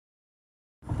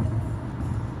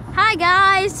Hi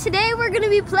guys, today we're going to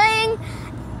be playing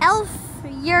Elf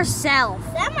Yourself.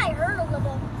 That might hurt a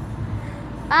little.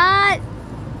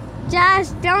 Josh,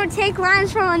 don't take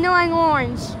lines from Annoying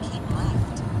Orange.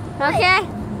 Okay?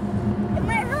 It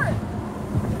might hurt.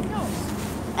 No.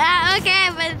 Okay,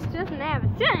 but it's just an app.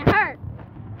 It shouldn't hurt.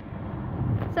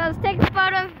 So let's take a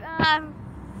photo of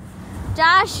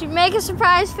Josh, make a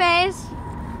surprise face.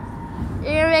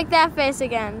 You're going to make that face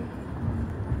again.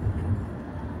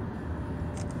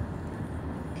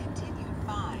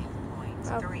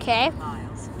 Okay.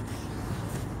 Miles.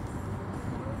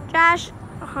 Josh,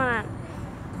 hold on.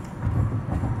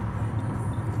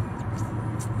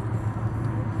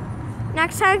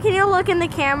 Next time, can you look in the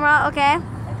camera, okay?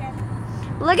 Okay.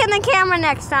 Look in the camera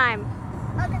next time.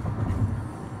 Okay.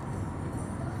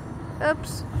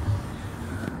 Oops.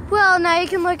 Well, now you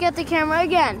can look at the camera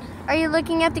again. Are you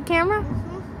looking at the camera?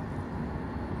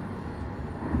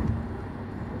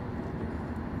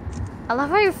 I love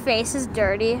how your face is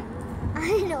dirty.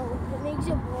 I know. It makes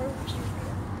it more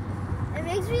weird. It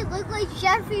makes me look like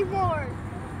Jeffrey more.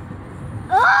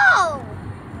 Oh!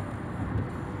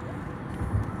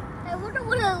 I wonder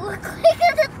what I look like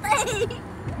in the thing.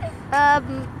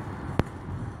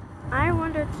 I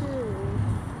wonder too.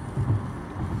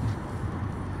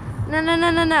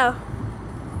 No.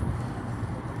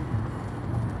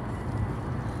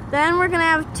 Then we're gonna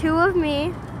have two of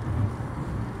me.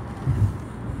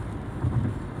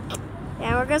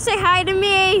 And we're gonna say hi to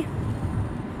me.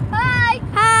 Hi!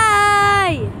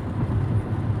 Hi!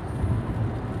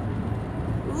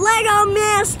 Lego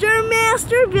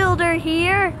Master Builder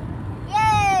here.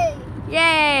 Yay!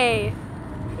 Yay!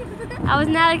 I was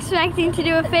not expecting to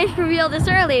do a face reveal this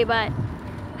early, but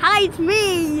hi, it's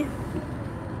me.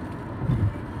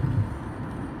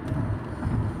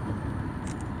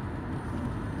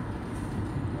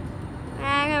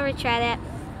 I'm gonna retry that.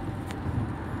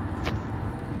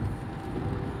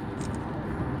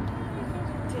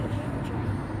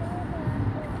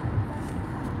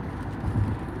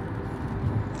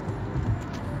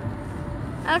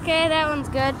 Okay, that one's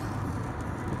good.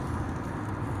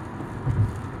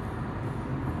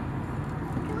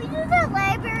 Can we do the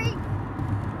library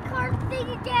card thing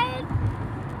again?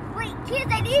 Wait,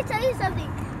 kids, I need to tell you something.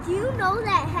 Do you know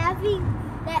that having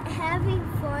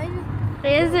fun?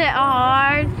 Is it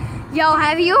hard? Yo,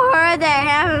 have you heard that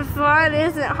having fun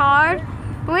isn't hard?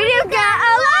 We just got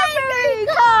a library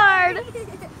card!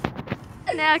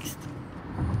 Next.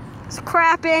 It's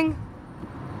crapping.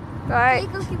 Alright.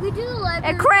 Jacob, can we do the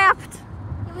library? It crapped.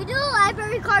 Can we do the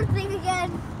library card thing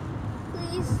again,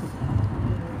 please?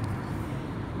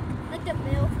 Like the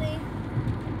mail thing.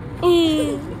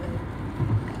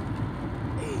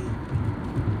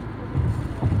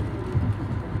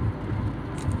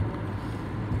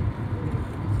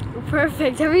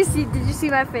 Perfect. Did you see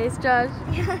my face, Josh?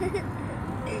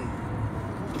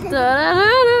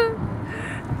 Dun,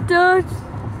 dun,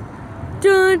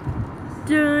 dun,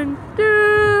 dun,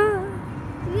 dun.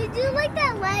 Can we do like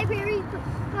that library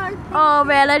card thing? Oh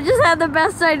man, I just had the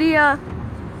best idea.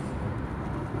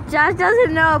 Josh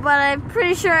doesn't know, but I'm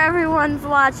pretty sure everyone's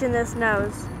watching this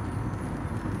knows.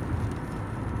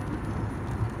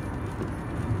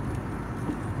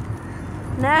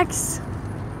 Next.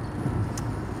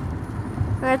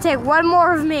 I'm gonna take one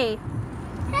more of me.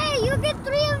 Hey, you get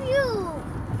 3 of you.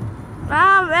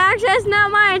 Actually, it's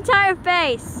not my entire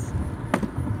face.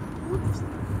 Oops.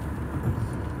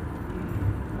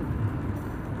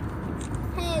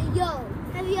 Hey, yo,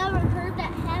 have you ever heard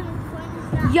that having fun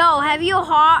is not? Yo, have you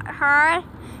heard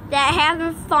that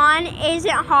having fun isn't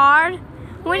hard?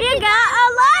 When you got a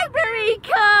library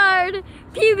card!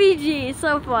 PBG,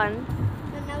 so fun.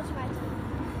 And now it's my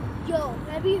turn. Yo,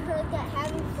 have you heard that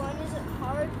having fun isn't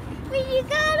hard? When you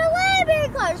got a library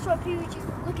card. It's from PBG.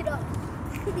 Look it up.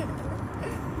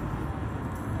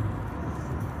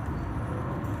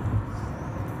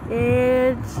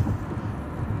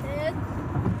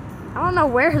 I don't know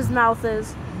where his mouth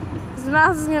is. His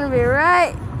mouth is gonna be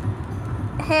right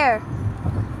here.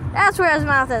 That's where his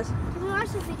mouth is. Can we watch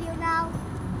the video now?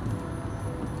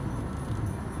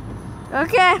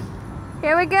 Okay,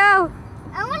 here we go.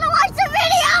 I want to watch the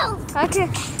video! Okay.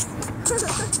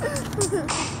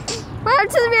 Listen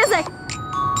to the music.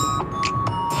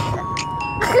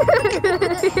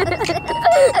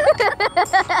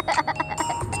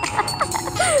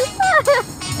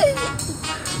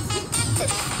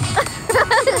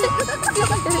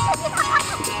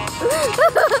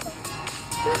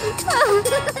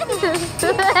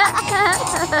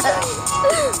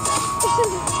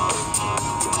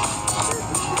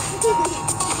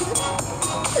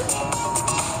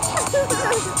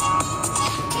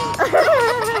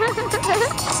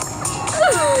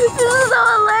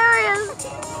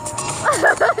 These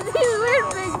weird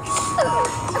things.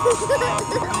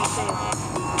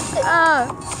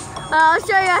 I'll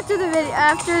show you after the video,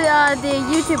 after the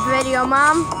YouTube video,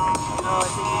 Mom. Oh,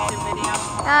 it's a YouTube video?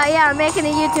 Yeah, I'm making a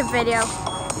YouTube video.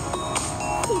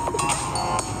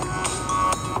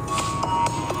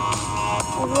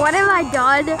 What have I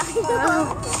done?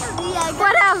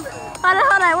 What have?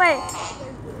 Hold on, wait.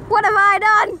 What have I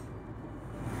done?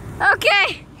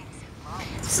 Okay.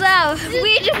 So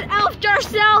we just elfed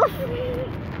ourselves.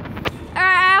 I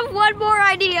have one more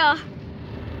idea.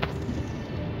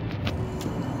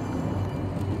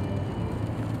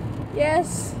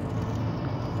 Yes.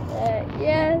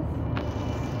 Yes.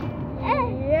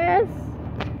 Yes.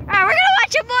 Alright, we're gonna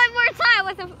watch it one more time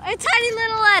with a tiny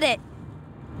little edit.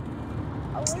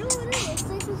 I wonder what it looks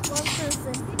like with one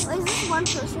person. Oh, is this one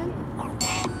person?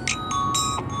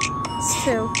 It's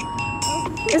two.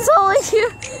 It's only you.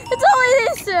 It's only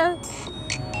these two.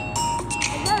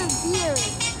 I got a beard.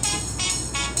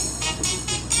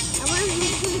 I wonder if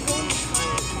he's gonna go in the car.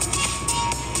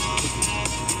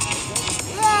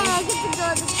 Yeah, I get to go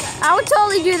in the car. I would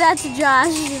totally do that to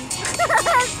Josh.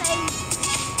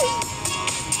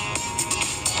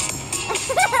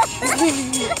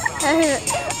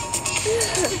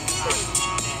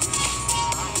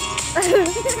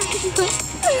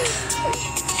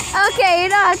 Okay, you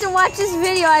don't have to watch this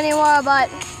video anymore, but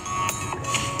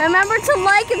remember to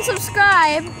like and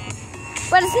subscribe.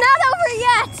 But it's not over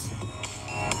yet.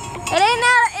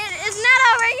 It's not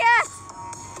over yet.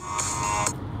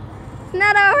 It's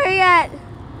not over yet.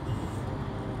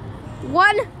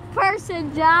 One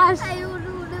person, Josh.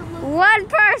 One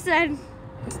person.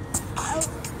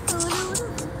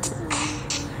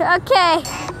 Okay.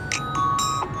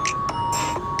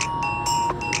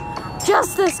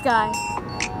 Just this guy.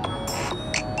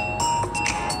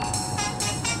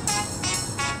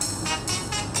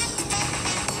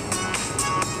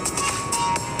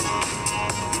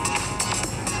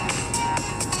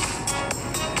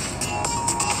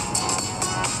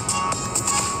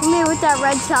 Me with that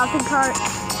red shopping cart.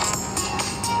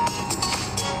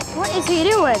 What is he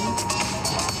doing?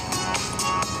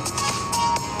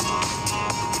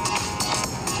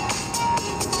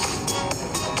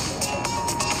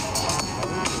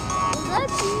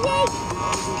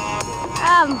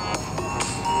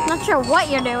 Not sure what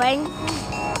you're doing.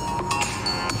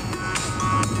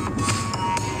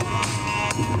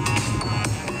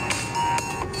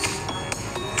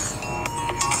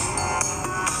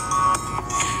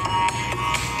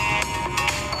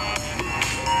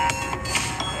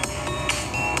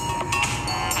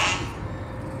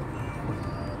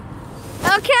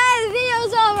 Okay, the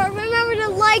video's over. Remember to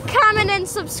like, comment, and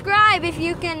subscribe if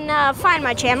you can find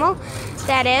my channel.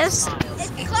 That is. It's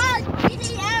called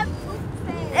TDM Poop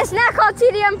Face. It's not called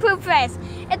TDM Poop Face.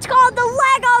 It's called the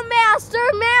Lego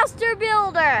Master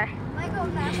Builder. Lego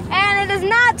Master. And it is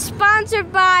not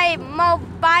sponsored by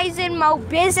Mobizin,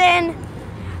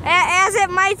 as it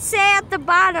might say at the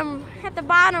bottom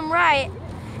right.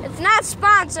 It's not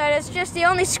sponsored. It's just the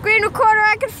only screen recorder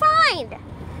I could find.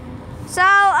 So,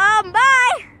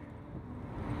 bye.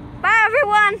 Bye,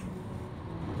 everyone.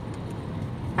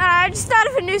 I just thought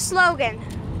of a new slogan.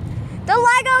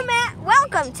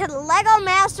 Welcome to the Lego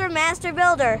Master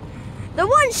Builder. The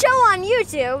one show on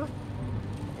YouTube,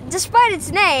 despite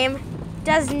its name,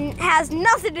 has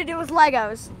nothing to do with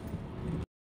Legos.